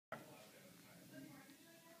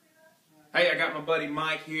Hey, I got my buddy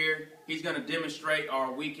Mike here. He's going to demonstrate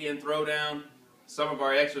our weekend throwdown, some of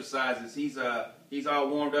our exercises. He's all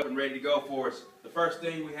warmed up and ready to go for us. The first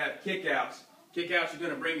thing, we have kickouts. Kickouts, you're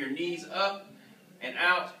going to bring your knees up and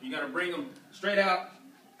out. You're going to bring them straight out.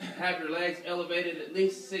 Have your legs elevated at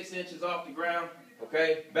least 6 inches off the ground.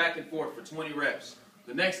 Okay, back and forth for 20 reps.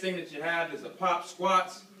 The next thing that you have is a pop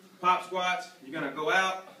squats. Pop squats, you're going to go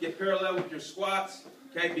out, get parallel with your squats.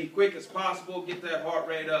 Okay, be quick as possible. Get that heart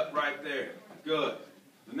rate up right there. Good.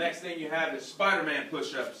 The next thing you have is Spider-Man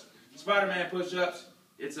push-ups. Spider-Man push-ups,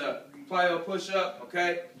 it's a plyo push-up,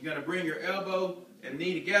 okay? You're going to bring your elbow and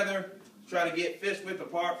knee together. Try to get fist width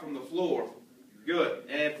apart from the floor. Good.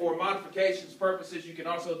 And for modifications purposes, you can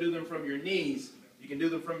also do them from your knees. You can do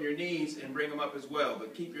them from your knees and bring them up as well.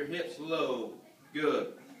 But keep your hips low.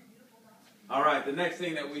 Good. All right, the next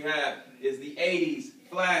thing that we have is the 80s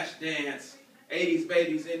flash dance. 80s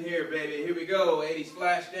babies in here, baby. Here we go. 80s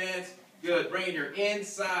flash dance. Good. Bringing your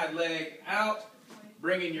inside leg out.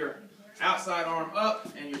 Bringing your outside arm up.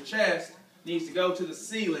 And your chest needs to go to the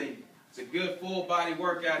ceiling. It's a good full body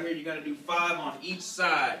workout here. You're going to do 5 on each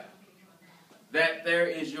side. That there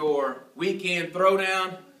is your weekend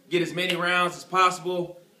throwdown. Get as many rounds as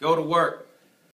possible. Go to work.